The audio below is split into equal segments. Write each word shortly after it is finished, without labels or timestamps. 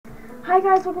Hi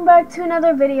guys, welcome back to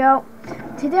another video.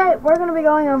 Today we're going to be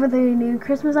going over the new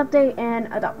Christmas update and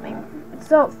Adopt Me.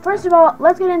 So first of all,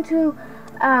 let's get into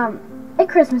a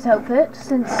Christmas outfit,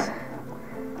 since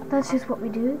that's just what we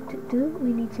need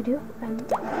to do,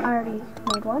 and I already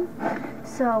made one.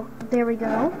 So there we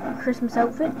go, Christmas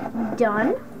outfit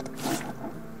done.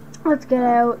 Let's get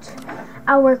out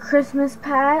our Christmas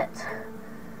pet.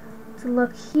 Let's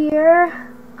look here.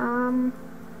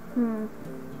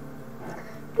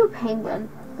 Do a penguin,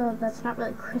 though that's not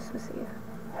really Christmassy.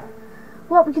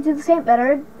 Well, we could do the same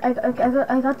better. I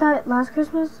got that last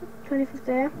Christmas, 25th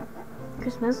day,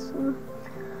 Christmas. We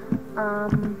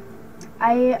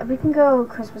can go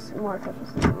more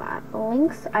Christmassy than that.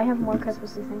 Lynx, I have more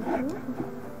Christmassy things.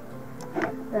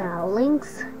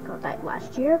 Lynx, got that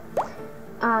last year.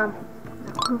 A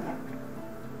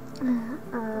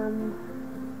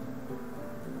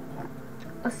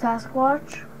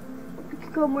Sasquatch. We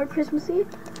could go more Christmassy.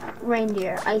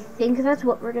 Reindeer. I think that's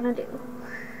what we're gonna do,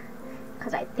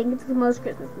 because I think it's the most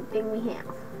Christmassy thing we have.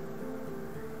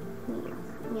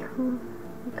 Yeah.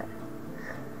 Okay.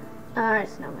 Alright,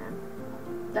 snowman.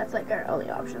 That's like our only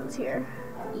options here.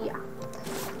 Yeah.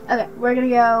 Okay, we're gonna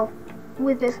go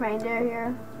with this reindeer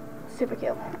here. Super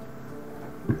cute.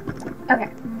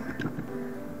 Okay.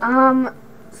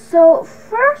 So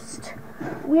first,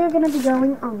 we are going to be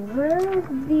going over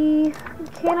the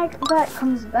mechanic that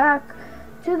comes back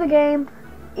to the game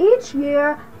each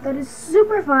year that is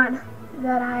super fun,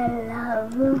 that I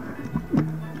love.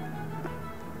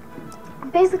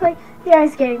 Basically, the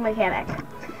ice skating mechanic.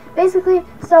 Basically,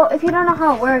 so if you don't know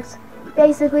how it works,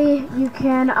 basically you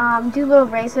can do little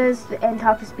races and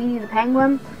talk to Speedy the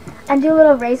penguin, and do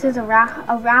little races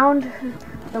around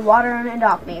the water and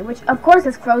Adopt Me, which of course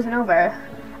is frozen over,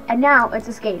 and now it's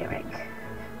a skating rink.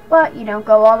 But you don't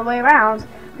go all the way around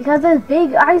because this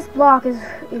big ice block is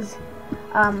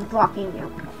blocking you.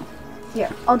 Here,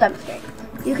 I'll demonstrate.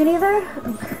 You can either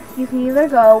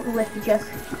go with just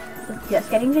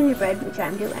getting gingerbread, which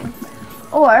I'm doing,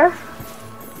 or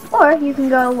you can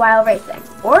go while racing,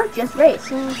 or just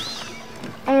race.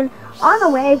 And on the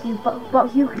way,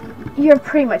 you're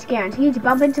pretty much guaranteed to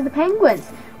bump into the penguins,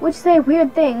 which say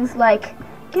weird things like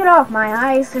 "get off my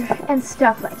ice" and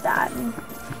stuff like that.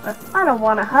 I don't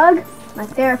want a hug. My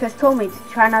therapist told me to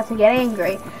try not to get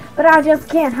angry, but I just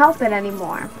can't help it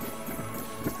anymore.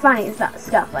 Funny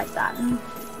stuff like that.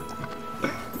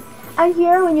 And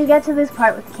here, when you get to this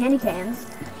part with the candy canes,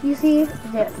 you see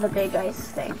the big ice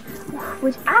thing,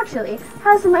 which actually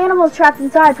has some animals trapped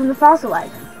inside from the fossil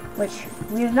egg. Which,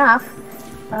 weird enough,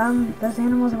 those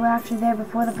animals were actually there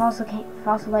before the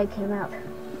fossil egg came out.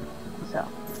 So,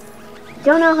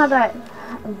 don't know how that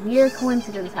weird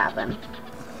coincidence happened.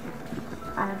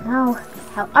 I don't know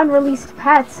how unreleased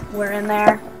pets were in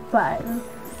there, but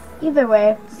either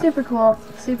way, super cool,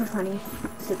 super funny,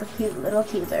 super cute little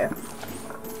teaser.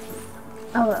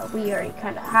 Oh well, we already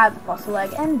kind of had the fossil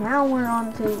egg, and now we're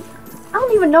on to, I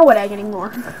don't even know what egg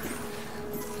anymore.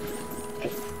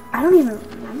 I don't even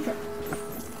remember.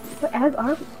 What egg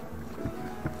are we?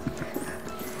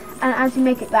 And as you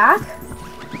make it back,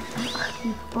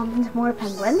 you bump into more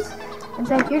penguins, and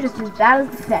say you're just as bad as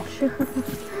the fish.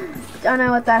 Don't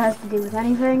know what that has to do with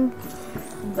anything,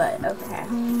 but okay.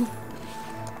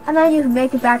 And then you can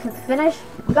make it back to the finish.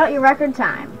 You got your record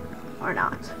time, or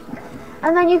not.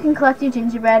 And then you can collect your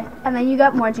gingerbread, and then you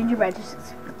got more gingerbread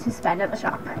to spend at the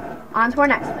shop. On to our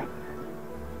next thing.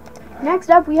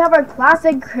 Next up, we have our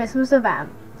classic Christmas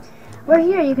event. Where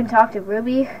here you can talk to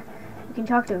Ruby. You can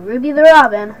talk to Ruby the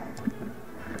Robin,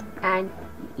 and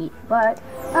eat butt.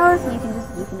 Or you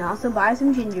can also buy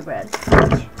some gingerbread,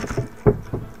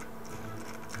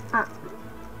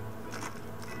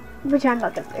 which I'm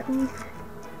not gonna do.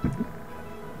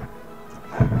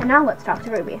 And now let's talk to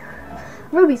Ruby.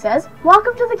 Ruby says,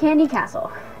 "Welcome to the Candy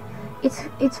Castle. It's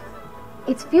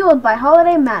fueled by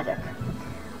holiday magic.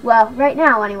 Well, right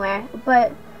now anyway,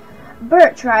 but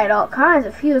Bert tried all kinds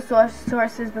of fuel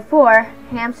sources before.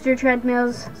 Hamster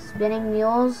treadmills, spinning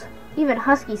mules, even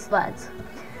husky sleds.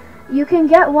 You can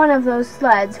get one of those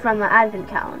sleds from the advent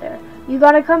calendar. You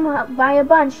gotta come buy a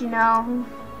bunch, you know.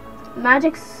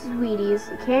 Magic sweeties,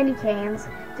 candy canes,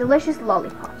 delicious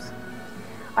lollipops.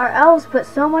 Our elves put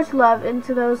so much love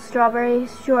into those strawberry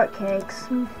shortcakes.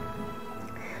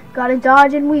 Gotta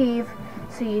dodge and weave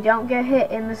so you don't get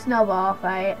hit in the snowball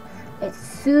fight. It's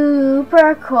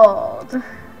super cold.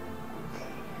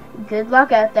 Good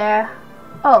luck out there.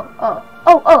 Oh,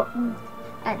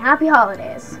 and happy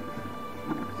holidays."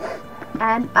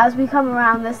 And as we come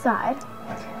around this side,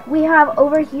 we have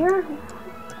over here,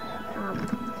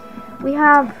 we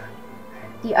have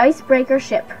the icebreaker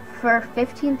ship for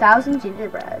 15,000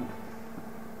 gingerbread.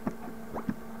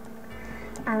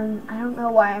 And I don't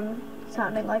know why I'm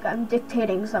sounding like I'm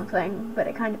dictating something, but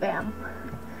I kind of am.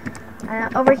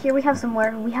 Over here we have some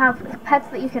more. We have pets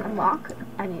that you can unlock.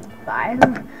 I mean, buy.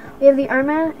 We have the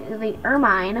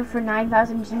Ermine for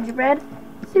 9,000 gingerbread.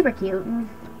 Super cute.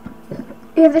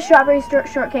 We have the Strawberry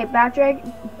Shortcake Bat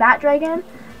Dragon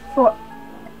for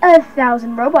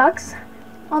 1,000 Robux.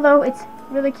 Although it's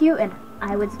really cute and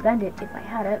I would spend it if I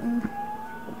had it.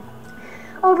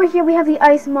 Over here we have the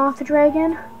Ice Moth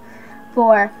Dragon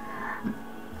for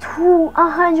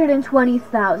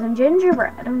 120,000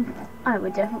 gingerbread. I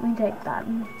would definitely take that.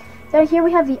 Down here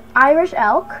we have the Irish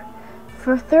Elk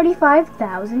for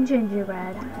 35,000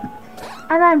 gingerbread.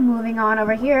 And then moving on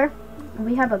over here,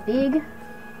 we have the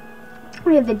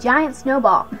Giant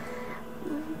Snowball.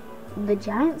 The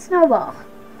Giant Snowball.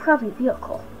 Probably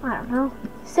vehicle. I don't know.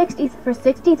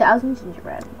 60,000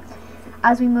 gingerbread.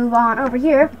 As we move on over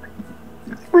here,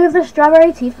 we have the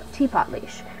Strawberry Teapot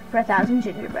Leash for 1,000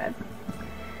 gingerbread.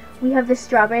 We have the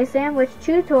Strawberry Sandwich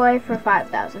Chew Toy for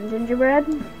 5,000 gingerbread.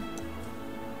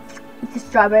 The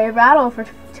Strawberry Rattle for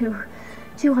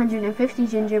 250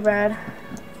 gingerbread.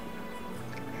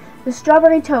 The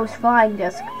Strawberry Toast Flying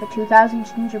Disc for 2,000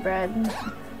 gingerbread.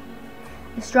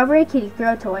 The Strawberry Kitty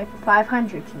Throw Toy for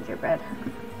 500 gingerbread.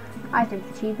 I think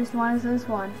the cheapest one is this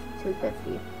one,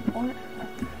 250. Or,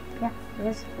 yeah, it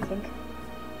is, I think.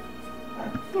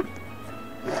 Yeah.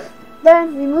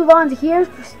 Then we move on to here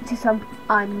to some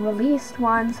unreleased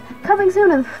ones coming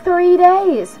soon in 3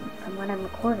 days from when I'm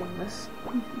recording this.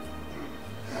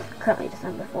 Currently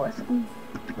December 4th.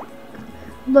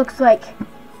 Looks like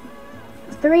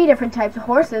 3 different types of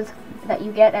horses that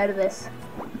you get out of this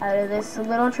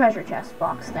little treasure chest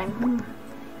box thing.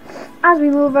 As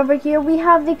we move over here, we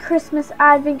have the Christmas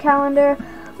Advent Calendar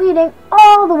leading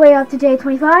all the way up to day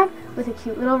 25 with a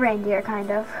cute little reindeer, kind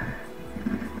of.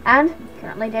 And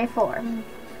currently day 4.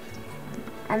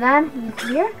 And then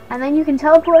here, and then you can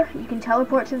teleport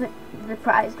to the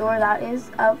prize door that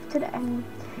is of today.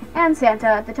 And Santa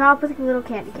at the top with a little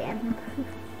candy cane.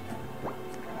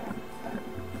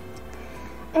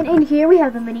 And in here we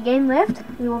have the minigame lift.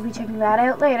 We will be checking that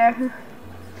out later.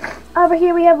 Over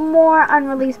here we have more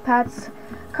unreleased pets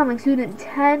coming soon in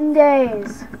 10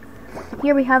 days.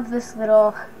 Here we have this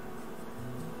little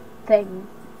thing.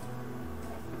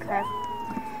 Okay.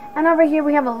 And over here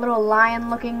we have a little lion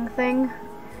looking thing.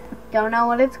 Don't know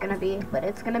what it's gonna be, but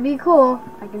it's gonna be cool.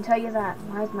 I can tell you that.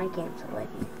 Why is my game so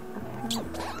laggy? Okay.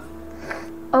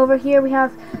 Over here we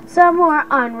have some more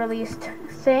unreleased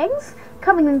things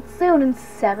coming in soon in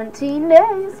 17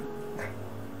 days.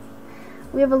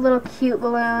 We have a little cute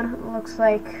balloon. It looks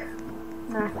like,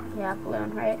 yeah,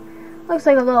 balloon, right? Looks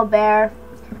like a little bear,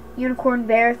 unicorn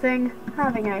bear thing,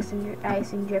 having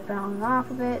icing dripping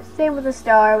off of it. Same with a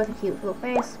star with a cute little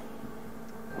face.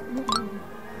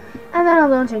 And then a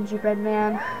little gingerbread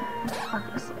man,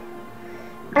 obviously.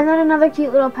 And then another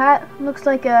cute little pet. Looks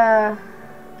like a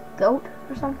goat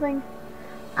or something.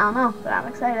 I don't know, but I'm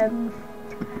excited.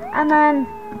 And then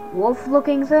wolf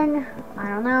looking thing. I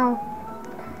don't know.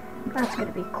 That's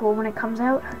gonna be cool when it comes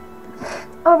out.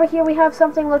 Over here we have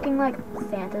something looking like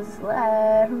Santa's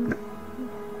sled.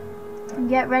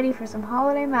 Get ready for some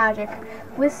holiday magic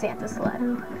with Santa's sled.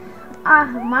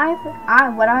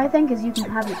 What I think is you can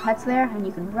have your pets there and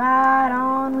you can ride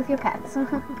on with your pets,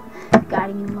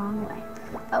 guiding you a long way.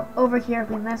 Oh, over here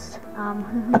we missed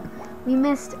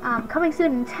coming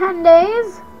soon in 10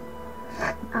 days.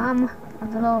 A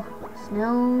little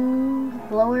snow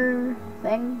blower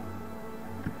thing.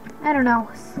 I don't know,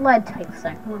 sled type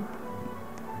thing.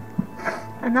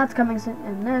 And that's coming soon,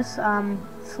 and this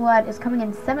sled is coming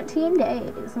in 17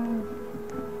 days.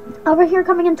 Over here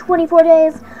coming in 24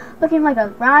 days, looking like a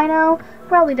rhino,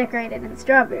 probably decorated in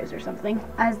strawberries or something,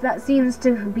 as that seems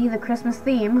to be the Christmas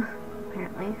theme,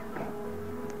 apparently.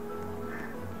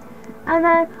 And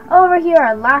then over here,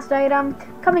 our last item,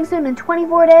 coming soon in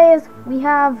 24 days, we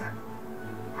have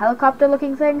helicopter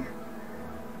looking thing.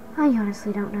 I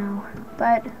honestly don't know,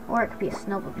 but, or it could be a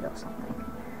snowmobile or something.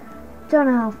 Don't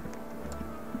know.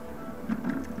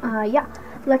 Yeah,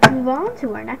 let's move on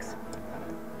to our next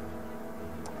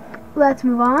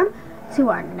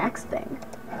thing.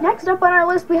 Next up on our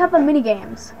list, we have the mini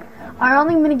games. Our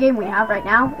only mini game we have right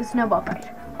now is Snowball Fight,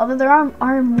 although there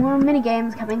are more mini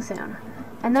games coming soon.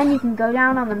 And then you can go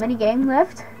down on the mini game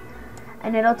lift,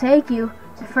 and it'll take you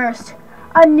to first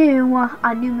a new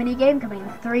mini game coming in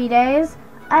 3 days,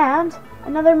 and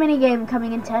another mini game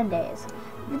coming in 10 days.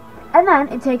 And then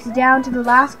it takes you down to the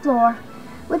last floor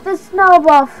with the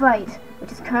Snowball Fight,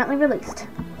 which is currently released.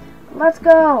 Let's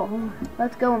go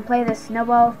and play this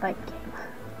Snowball Fight game.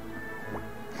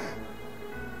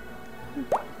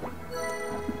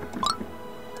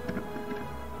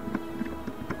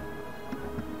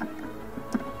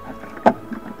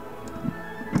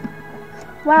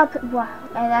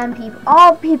 and then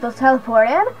all people teleport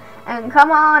in and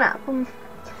come on up.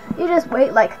 You just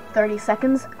wait like 30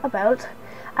 seconds about,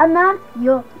 and then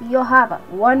you'll have a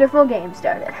wonderful game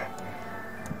started.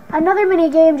 Another mini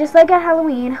game, just like at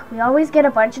Halloween, we always get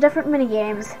a bunch of different mini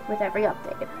games with every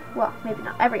update. Well, maybe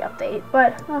not every update,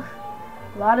 but a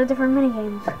lot of different mini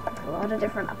games with a lot of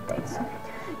different updates.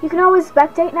 You can always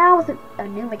spectate now with a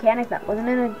new mechanic that wasn't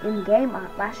in the game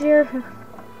last year.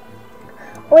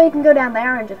 Or you can go down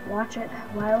there and just watch it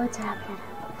while it's happening.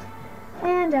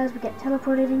 And as we get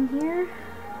teleported in here,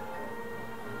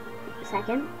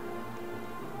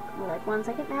 like 1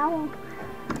 second now.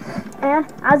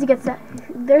 And as you get set,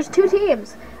 there's 2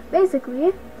 teams.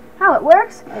 Basically, how it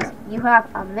works is you have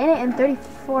a minute and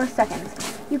 34 seconds.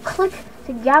 You click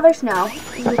to gather snow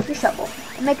with your shovel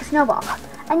and make a snowball.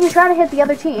 And you try to hit the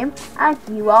other team, and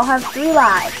you all have 3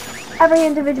 lives. Every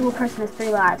individual person has 3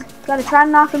 lives. You gotta try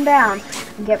to knock them down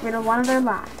and get rid of one of their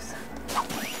lives.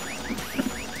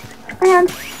 And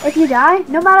if you die,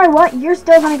 no matter what, you're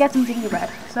still gonna get some gingerbread.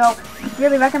 So,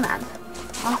 really recommend.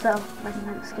 Also,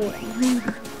 recommend skating.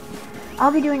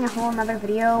 I'll be doing a whole another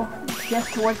video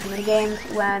just towards the minigames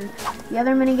when the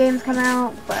other minigames come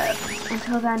out, but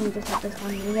until then, we just have this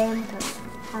one minigame because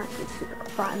it's super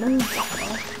fun.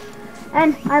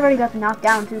 And I've already got knocked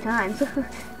down 2 times.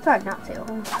 It's hard not to.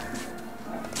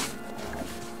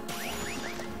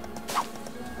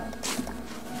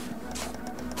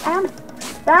 And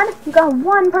then you got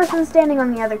 1 person standing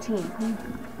on the other team.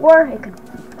 Or it could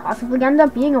possibly end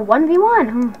up being a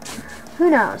 1v1. Who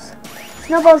knows?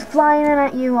 Snowballs flying in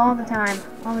at you all the time.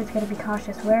 Always gotta be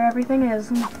cautious where everything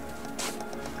is.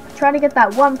 Try to get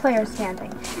that 1 player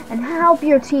standing and help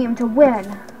your team to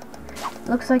win.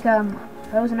 Looks like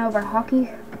frozen over hockey.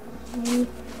 Maybe.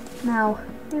 No.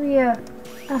 Maybe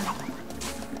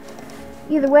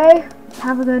either way,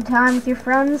 have a good time with your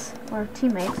friends or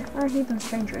teammates or even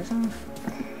strangers.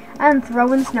 And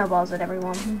throwing snowballs at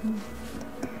everyone.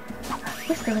 I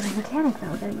wish there was a mechanic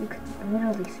though that you could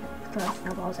literally throw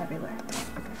snowballs everywhere.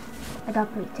 I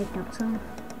got to take notes.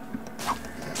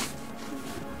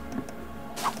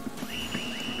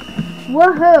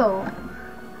 Woohoo!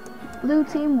 Blue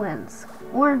team wins.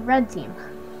 Or red team.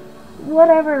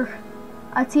 Whatever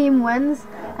a team wins,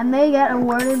 and they get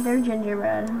awarded their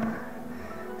gingerbread.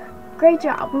 Great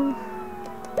job.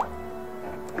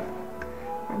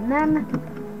 And then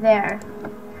there.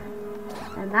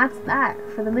 And that's that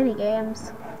for the mini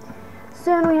games.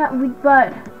 Soon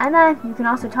and then you can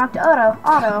also talk to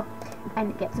Otto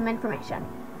and get some information.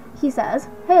 He says,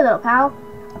 "Hey little pal,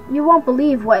 you won't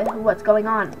believe what's going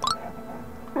on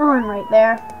right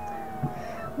there.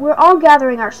 We're all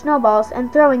gathering our snowballs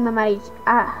and throwing them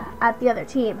at the other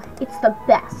team. It's the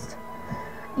best.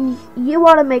 You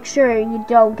want to make sure you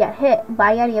don't get hit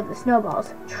by any of the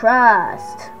snowballs.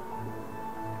 Trust.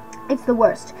 It's the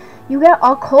worst. You get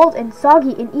all cold and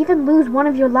soggy and even lose one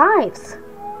of your lives.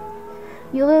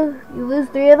 You lose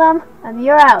 3 of them and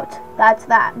you're out. That's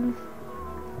that.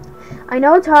 I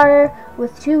know it's harder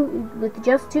with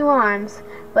just 2 arms,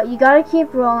 but you gotta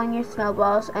keep rolling your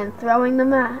snowballs and throwing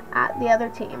them at the other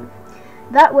team.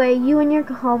 That way, you and your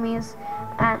homies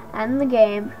end the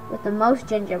game with the most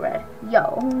gingerbread.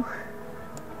 Yo."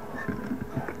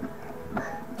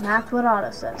 That's what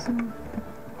Otto says.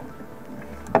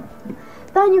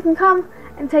 Then you can come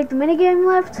and take the minigame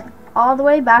lift all the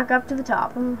way back up to the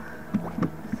top.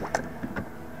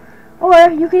 Or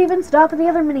you can even stop at the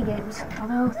other minigames,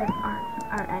 although there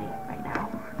aren't any right now.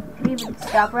 You can even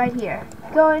stop right here.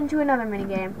 Go into another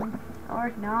minigame.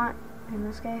 Or not, in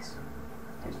this case.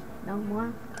 There's no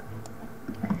more.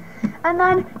 And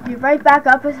then you're right back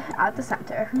up at the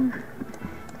center.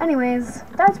 Anyways,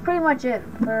 that's pretty much it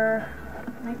for...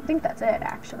 I think that's it,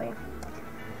 actually.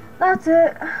 That's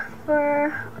it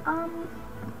for,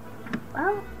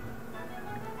 well,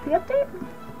 the update?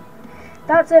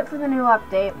 That's it for the new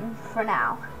update for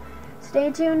now.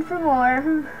 Stay tuned for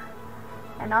more.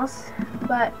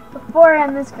 But before I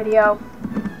end this video,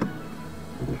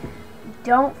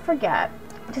 don't forget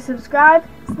to subscribe,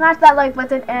 smash that like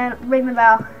button, and ring the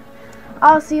bell.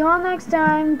 I'll see you all next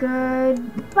time.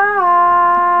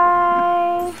 Goodbye.